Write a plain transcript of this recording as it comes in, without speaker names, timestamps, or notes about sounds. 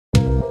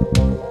Good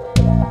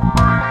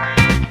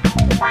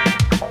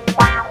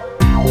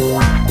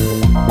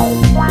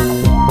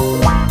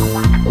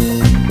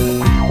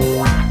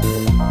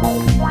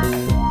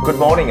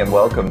morning and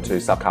welcome to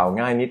สับข่าว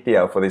ง่ายนิดเดี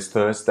ยว for this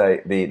Thursday,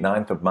 the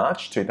 9th of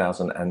March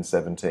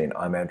 2017.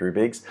 I'm Andrew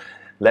Biggs.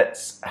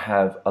 Let's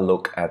have a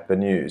look at the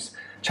news.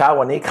 เช้า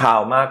วันนี้ข่า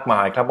วมากม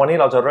ายครับวันนี้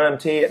เราจะเริ่ม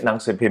ที่หนัง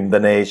สือพิมพ์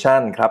The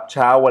Nation ครับเ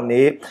ช้าวัน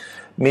นี้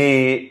มี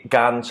ก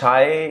ารใช้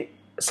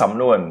ส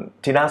ำนวน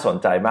ที่น่าสน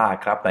ใจมาก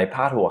ครับในพ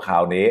าดหัวข่า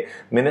วนี้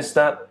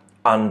Minister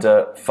under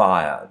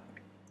fire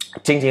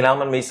จริงๆแล้ว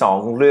มันมี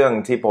2เรื่อง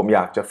ที่ผมอย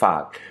ากจะฝา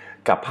ก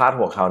กับพาด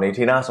หัวข่าวนี้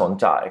ที่น่าสน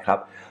ใจครับ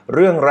เ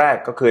รื่องแรก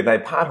ก็คือใน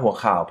พาดหัว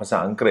ข่าวภาษา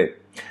อังกฤษ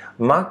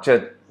มัก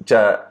จ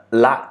ะ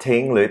ละทิ้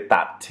งหรือ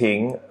ตัดทิ้ง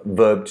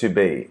verb to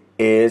be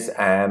is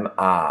am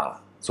are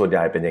ส่วนให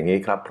ญ่เป็นอย่างนี้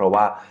ครับเพราะ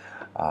ว่า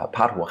พ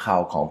าดหัวข่า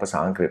วของภาษา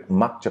อังกฤษ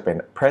มักจะเป็น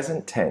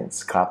present tense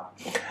ครับ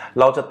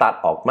เราจะตัด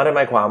ออกไม่ได้ห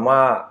มายความว่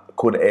า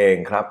คุณเอง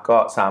ครับก็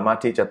สามารถ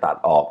ที่จะตัด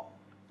ออก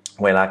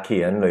เวลาเขี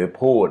ยนหรือ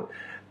พูด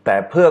แต่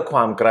เพื่อคว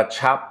ามกระ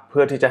ชับเ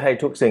พื่อที่จะให้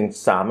ทุกสิ่ง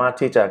สามารถ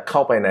ที่จะเข้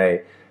าไป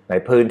ใน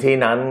พื้นที่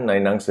นั้นใน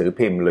หนังสือ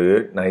พิมพ์หรือ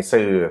ใน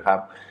สื่อครับ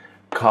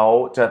เขา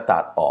จะตั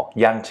ดออก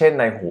อย่างเช่น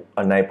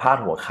ในพาด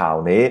หัวข่าว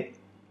นี้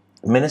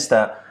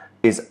Minister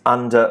is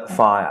under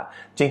fire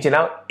จริงๆแ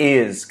ล้ว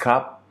is ครั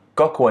บ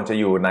ก็ควรจะ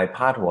อยู่ในพ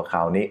าดหัวข่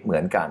าวนี้เหมื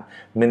อนกัน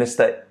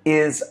Minister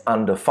is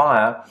under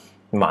fire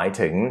หมาย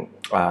ถึง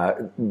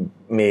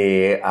มี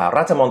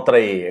รัฐมนต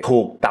รีถู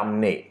กตำ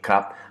หนิครั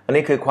บอัน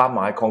นี้คือความห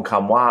มายของค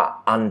ำว่า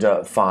under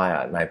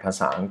fire ในภา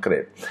ษาอังกฤ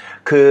ษ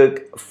คือ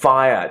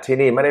fire ที่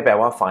นี่ไม่ได้แปล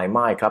ว่าไฟไห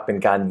ม้ครับเป็น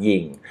การยิ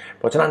งเ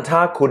พราะฉะนั้นถ้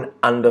าคุณ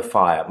under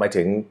fire หมาย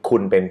ถึงคุ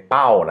ณเป็นเ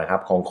ป้านะครั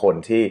บของคน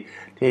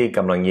ที่ก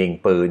ำลังยิง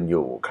ปืนอ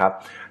ยู่ครับ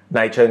ใน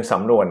เชิงส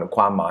ำนวนค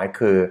วามหมาย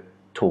คือ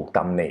ถูกต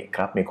ำหนิค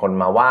รับมีคน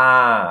มาว่า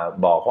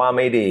บอกว่าไ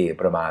ม่ดี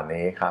ประมาณ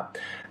นี้ครับ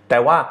แต่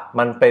ว่า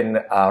มันเป็น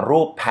รู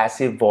ป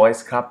passive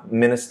voice ครับ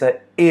Minister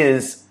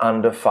is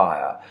under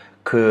fire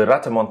คือรั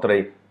ฐมนตรี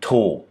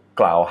ถูก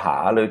กล่าวหา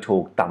หรือถู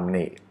กตำห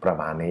นิประ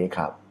มาณนี้ค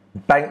รับ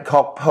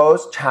Bangkok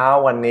Post เช้า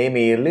วันนี้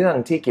มีเรื่อง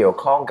ที่เกี่ยว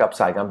ข้องกับ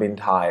สายการบิน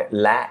ไทย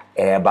และ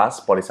Airbus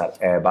บริษัท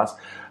Airbus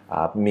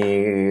มี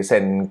เซ็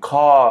น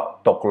ข้อ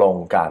ตกลง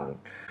กัน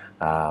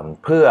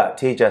เพื่อ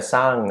ที่จะส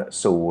ร้าง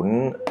ศูนย์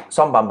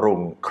ซ่อมบำรุง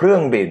เครื่อ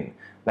งบิน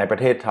ในประ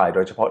เทศไทยโด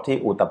ยเฉพาะที่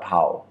อุตภเป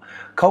า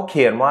เขาเ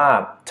ขียนว่า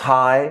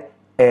Thai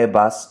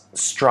Airbus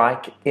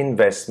Strike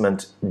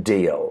Investment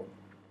Deal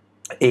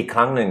อีกค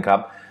รั้งหนึ่งครั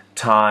บ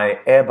Thai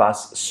Airbus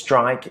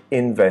Strike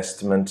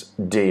Investment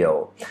Deal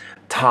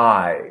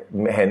Thai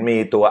เห็นมี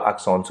ตัวอัก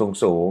ษร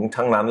สูงๆ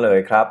ทั้งนั้นเลย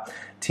ครับ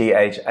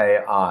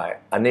THAI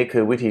อันนี้คื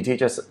อวิธี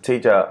ที่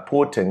จะพู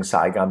ดถึงส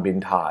ายการบิน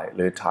ไทยห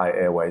รือ Thai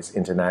Airways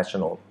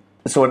International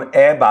ส่วน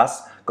Airbus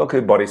ก็คื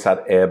อบริษัท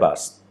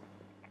Airbus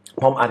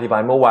ผมอธิบา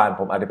ยเมื่อวาน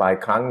ผมอธิบาย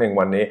ครั้งหนึ่ง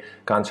วันนี้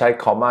การใช้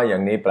คอมมาอย่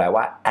างนี้แปล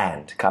ว่า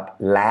and ครับ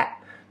และ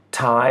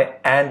Thai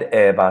and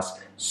Airbus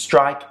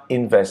strike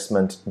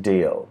investment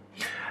deal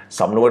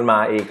สำนวนมา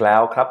อีกแล้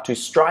วครับ to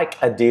strike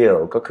a deal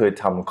ก็คือ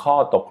ทำข้อ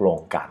ตกลง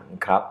กัน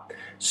ครับ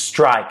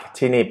strike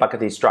ที่นี่ปก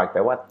ติ strike แป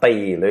ลว่าตี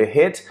หรือ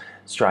hit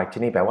strike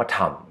ที่นี่แปลว่าท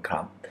ำค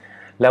รับ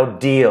แล้ว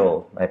deal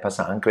ในภาษ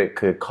าอังกฤษ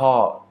คือข้อ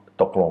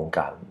ตกลง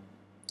กัน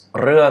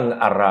เรื่อง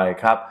อะไร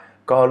ครับ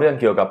ก็เรื่อง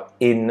เกี่ยวกับ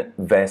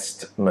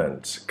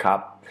investment ครับ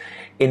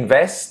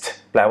invest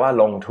แปลว่า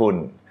ลงทุน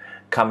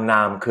คำน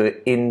ามคือ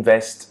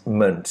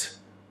investment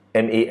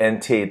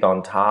MENT ตอน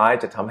ท้าย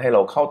จะทำให้เร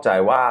าเข้าใจ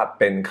ว่า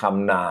เป็นค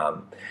ำนาม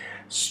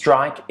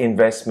strike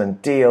investment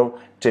deal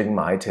จึง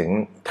หมายถึง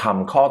ท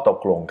ำข้อตก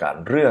ลงกัน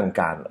เรื่อง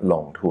การล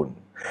งทุน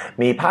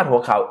มีพาดหั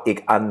วข่าวอีก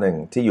อันหนึ่ง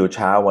ที่อยู่เ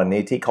ช้าวัน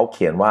นี้ที่เขาเ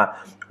ขียนว่า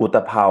อุตภ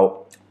เปา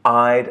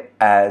eyed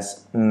as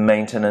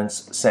maintenance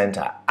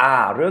center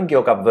เรื่องเกี่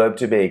ยวกับ verb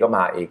to be ก็ม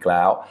าอีกแ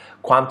ล้ว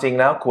ความจริง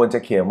แล้วควรจะ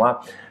เขียนว่า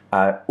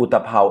อุตภ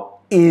เปา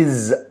is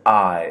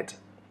eyed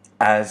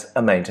as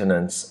a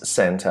maintenance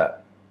center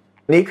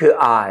นี่คือ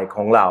I ข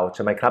องเราใ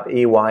ช่ไหมครับ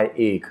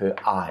EYE คือ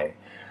I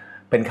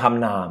เป็นค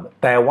ำนาม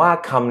แต่ว่า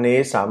คำนี้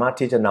สามารถ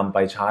ที่จะนำไป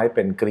ใช้เ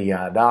ป็นกริย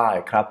าได้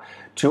ครับ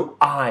to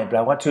eye แปล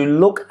ว่า to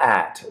look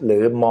at หรื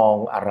อมอง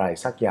อะไร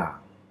สักอย่าง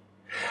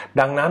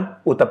ดังนั้น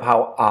อุตภเปา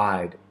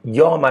eyed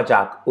ย่อมาจ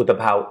ากอุตภ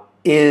เปา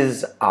is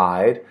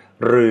eyed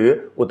หรือ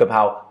อุตภเป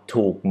า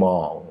ถูกม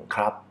องค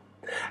รับ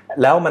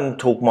แล้วมัน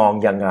ถูกมอง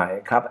ยังไง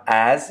ครับ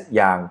as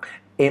อย่าง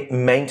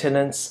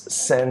maintenance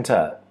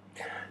center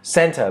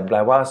center แปล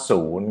ว่า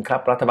ศูนย์ครั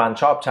บรัฐบาล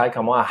ชอบใช้ค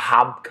ำว่า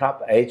hub ครับ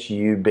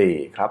HUB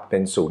ครับเป็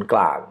นศูนย์กล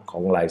างขอ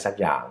งอะไรสัก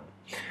อย่าง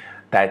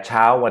แต่เ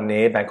ช้าวัน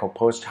นี้ Bangkok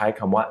Post ใช้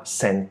คำว่า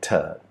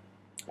center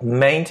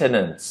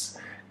maintenance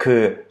คื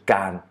อก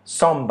าร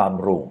ซ่อมบ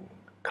ำรุง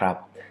ครับ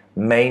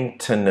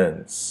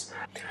maintenance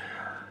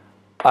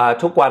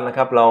ทุกวันนะค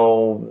รับ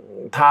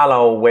ถ้าเร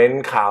าเว้น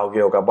ข่าวเ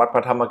กี่ยวกับวัดพร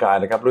ะธรรมกาย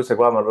นะครับรู้สึก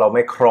ว่าเราไ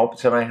ม่ครบ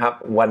ใช่ไหมครับ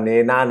วันนี้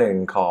หน้าหนึ่ง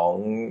ของ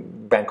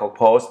Bangkok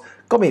Post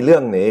ก็มีเรื่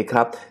องนี้ค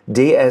รับ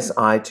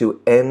DSI to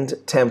end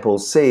temple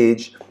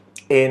siege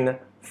in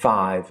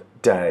 5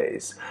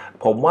 days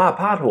ผมว่า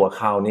พาดหัว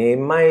ข่าวนี้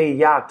ไม่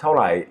ยากเท่าไ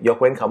หร่ยก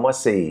เว้นคำว่า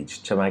siege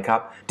ใช่ไหมครับ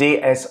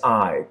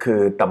DSI คื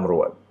อตำร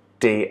วจ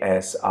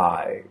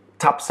DSI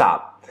ทับศัพ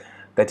ท์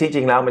แต่ที่จ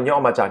ริงแล้วมันย่อ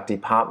มาจาก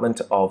Department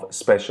of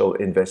Special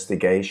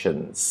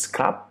Investigations ค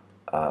รับ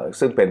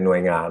ซึ่งเป็นหน่ว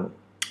ยงาน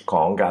ข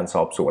องการส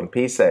อบสวน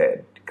พิเศษ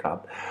ครับ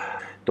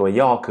ตัว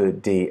ย่อคือ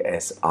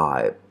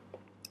DSI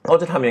เขา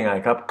จะทำยังไง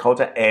ครับเขา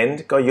จะ end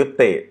ก็ยุ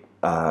ติ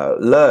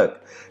เลิก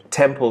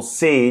Temple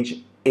siege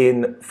in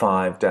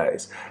 5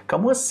 days ค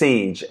ำว่า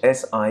siege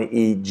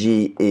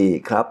S-I-E-G-E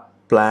ครับ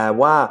แปล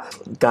ว่า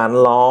การ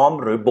ล้อม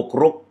หรือบุก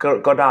รุก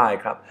ก็ได้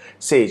ครับ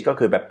siege ก็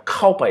คือแบบเ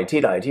ข้าไป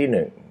ที่ใดที่ห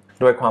นึ่ง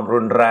ด้วยความรุ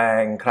นแร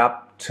งครับ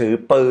ถือ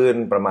ปืน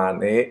ประมาณ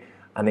นี้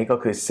อันนี้ก็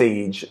คือ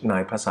siege ใน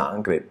ภาษาอั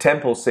งกฤษ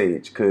Temple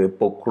siege คือ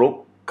บุกรุก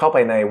เข้าไป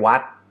ในวั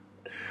ด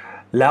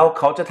แล้วเ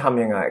ขาจะท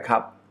ำยังไงครั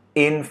บ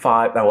in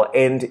 5 แปลว่า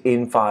end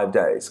in 5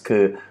 days คื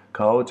อเ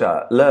ขาจะ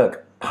เลิก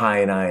ภาย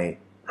ใน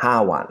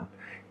5 วัน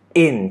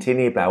in ที่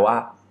นี่แปลว่า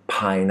ภ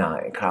ายใน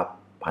ครับ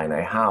ภายใน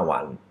5 วั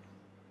น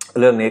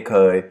เรื่องนี้เค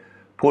ย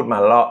พูดมา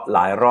หล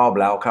ายรอบ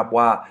แล้วครับ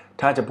ว่า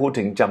ถ้าจะพูด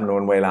ถึงจำนว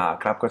นเวลา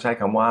ครับก็ใช้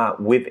คำว่า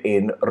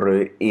within หรื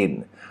อ in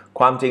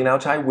ความจริงแล้ว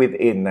ใช้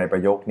within ในปร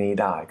ะโยคนี้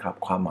ได้ครับ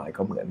ความหมาย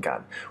ก็เหมือนกัน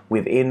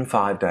within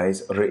 5 days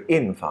หรือ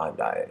in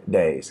 5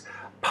 days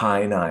ภา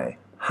ยใน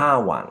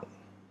5 วัน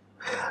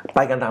ไป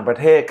กันต่างประ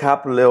เทศครับ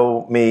เรา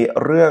มี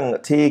เรื่อง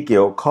ที่เ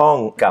กี่ยวข้อง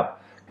กับ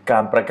กา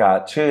รประกาศ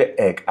ชื่อเ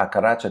อกอัคร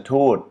ราช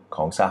ทูตข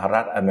องสห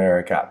รัฐอเม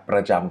ริกาปร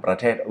ะจำประ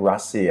เทศรั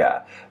สเซีย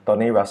ตอน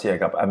นี้รัสเซีย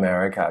กับอเม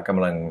ริกาก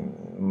ำลัง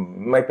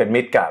ไม่เป็น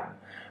มิตรกัน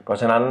เพราะ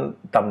ฉะนั้น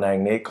ตำแหน่ง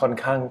นี้ค่อน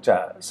ข้างจะ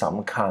ส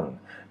ำคัญ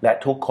และ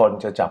ทุกคน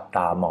จะจับต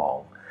ามอง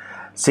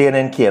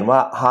CNN เขียนว่า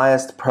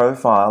highest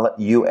profile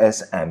US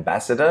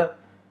ambassador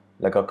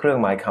แล้วก็เครื่อง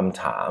หมายค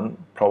ำถาม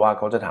เพราะว่าเ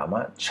ขาจะถาม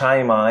ว่าใช่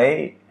ไหม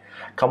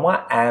คำว่า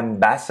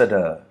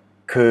ambassador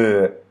คือ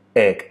เ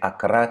อกอั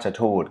ครราช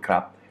ทูตครั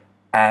บ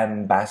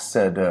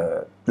ambassador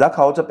แล้วเข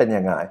าจะเป็น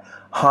ยังไง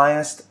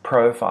highest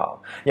profile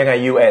ยังไง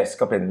US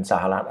ก็เป็นส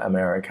หรัฐอเม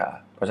ริกา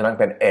เพราะฉะนั้น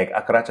เป็นเอก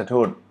อัครราช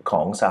ทูตข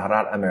องสหรั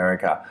ฐอเมริ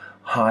กา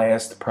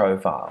highest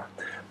profile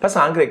ภาษ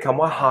าอังกฤษค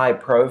ำว่า high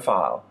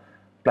profile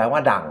แปลว่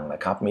าดังน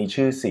ะครับมี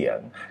ชื่อเสียง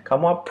ค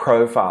ำว่า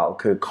profile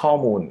คือข้อ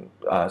มูล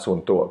ส่วน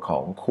ตัวขอ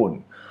งคุณ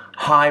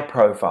high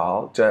profile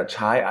จะใ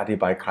ช้อธิ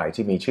บายใคร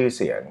ที่มีชื่อเ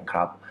สียงค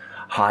รับ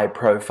high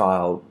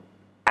profile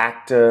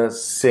actor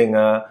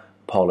singer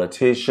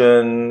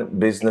politician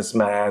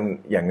businessman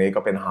อย่างนี้ก็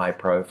เป็น high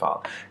profile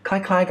ค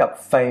ล้ายๆกับ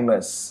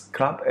famous ค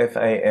รับ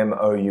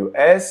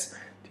F-A-M-O-U-S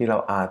ที่เรา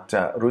อาจจ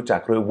ะรู้จั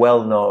กหรือ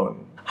well known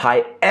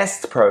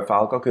highest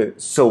profile ก็คือ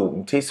สูง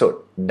ที่สุด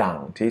ดัง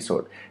ที่สุ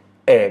ด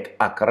เอก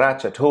อัครรา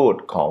ชทูต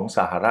ของส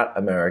หรัฐ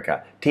อเมริกา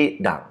ที่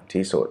ดัง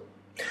ที่สุด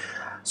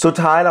สุด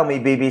ท้ายเรามี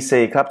BBC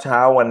ครับเช้า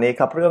วันนี้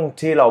ครับเรื่อง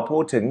ที่เราพู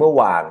ดถึงเมื่อ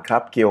วานครั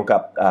บเกี่ยวกั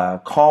บ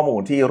ข้อมู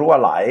ลที่รั่ว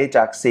ไหลจ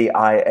าก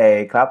CIA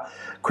ครับ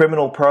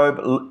Criminal probe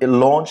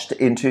launched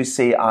into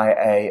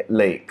CIA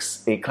leaks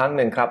อีกครั้งห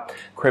นึ่งครับ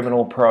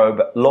Criminal probe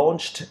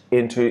launched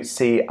into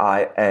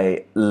CIA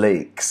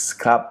leaks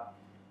ครับ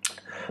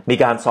มี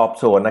การสอบ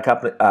สวนนะครับ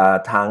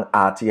ทางอ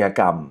าชญา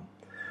กรรม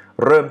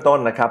เริ่มต้น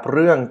นะครับเ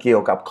รื่องเกี่ย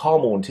วกับข้อ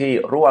มูลที่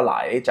รั่วไหล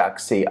จาก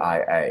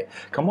CIA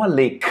คำว่า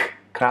leak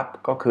ครับ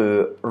ก็คือ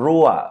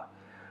รั่ว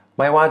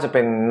ไม่ว่าจะเ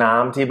ป็นน้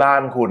ำที่บ้า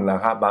นคุณน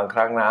ะครับบางค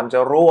รั้งน้ำจะ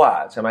รั่ว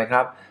ใช่ไหมค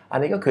รับอัน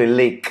นี้ก็คือ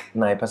leak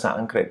ในภาษา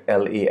อังกฤษ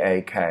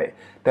L-E-A-K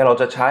แต่เรา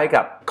จะใช้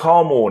กับข้อ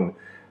มูล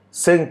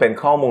ซึ่งเป็น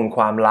ข้อมูลค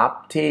วามลับ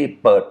ที่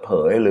เปิดเผ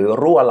ยหรือ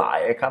รั่วไหล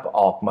ครับ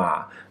ออกมา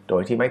โด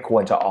ยที่ไม่คว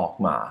รจะออก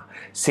มา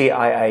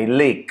CIA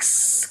leaks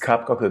ครับ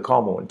ก็คือข้อ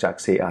มูลจาก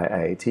CIA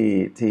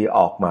ที่อ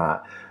อกมา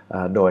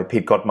โดยผิ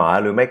ดกฎหมาย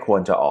หรือไม่คว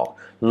รจะออก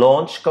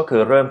launch ก็คื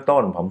อเริ่มต้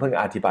นผมเพิ่ง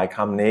อธิบายค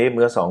ำนี้เ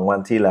มื่อ2 วัน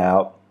ที่แล้ว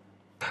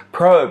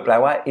probe แปล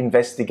ว่า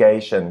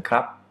investigation ค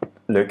รับ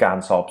หรือการ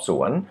สอบส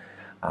วน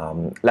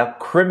และ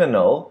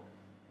criminal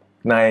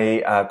ใน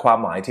ความ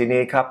หมายที่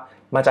นี้ครับ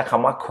มาจากค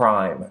ำว่า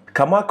crime ค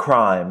ำว่า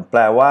crime แป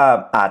ลว่า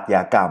อาชญ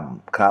ากรรม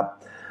ครับ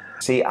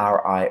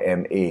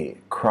C-R-I-M-E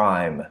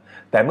crime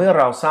แต่เมื่อ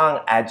เราสร้าง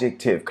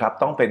adjective ครับ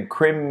ต้องเป็น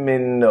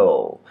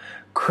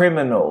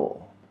criminal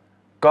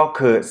ก็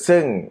คือ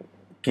ซึ่ง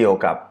เกี่ยว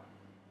กับ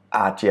อ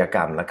าชญากร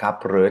รมนะครับ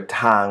หรือ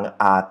ทาง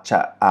อ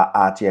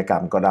าชญากรร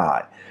มก็ได้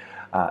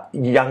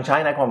ยังใช้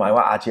ในความหมาย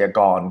ว่าอาชญาก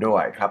รด้ว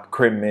ยครับ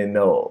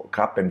criminal ค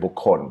รับเป็นบุค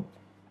คล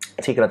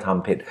ที่กระท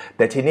ำผิดแ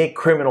ต่ที่นี่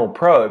criminal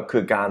probe คื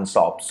อการส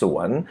อบสว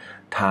น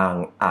ทาง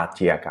อาช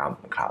ญากรรม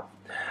ครับ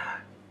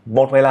หม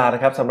ดเวลาน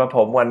ะครับสำหรับผ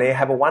มวันนี้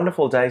Have a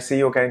wonderful day see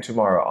you again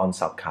tomorrow on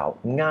สับข่าว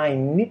ง่าย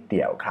นิดเ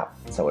ดียวครับ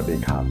สวัสดี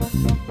ครับ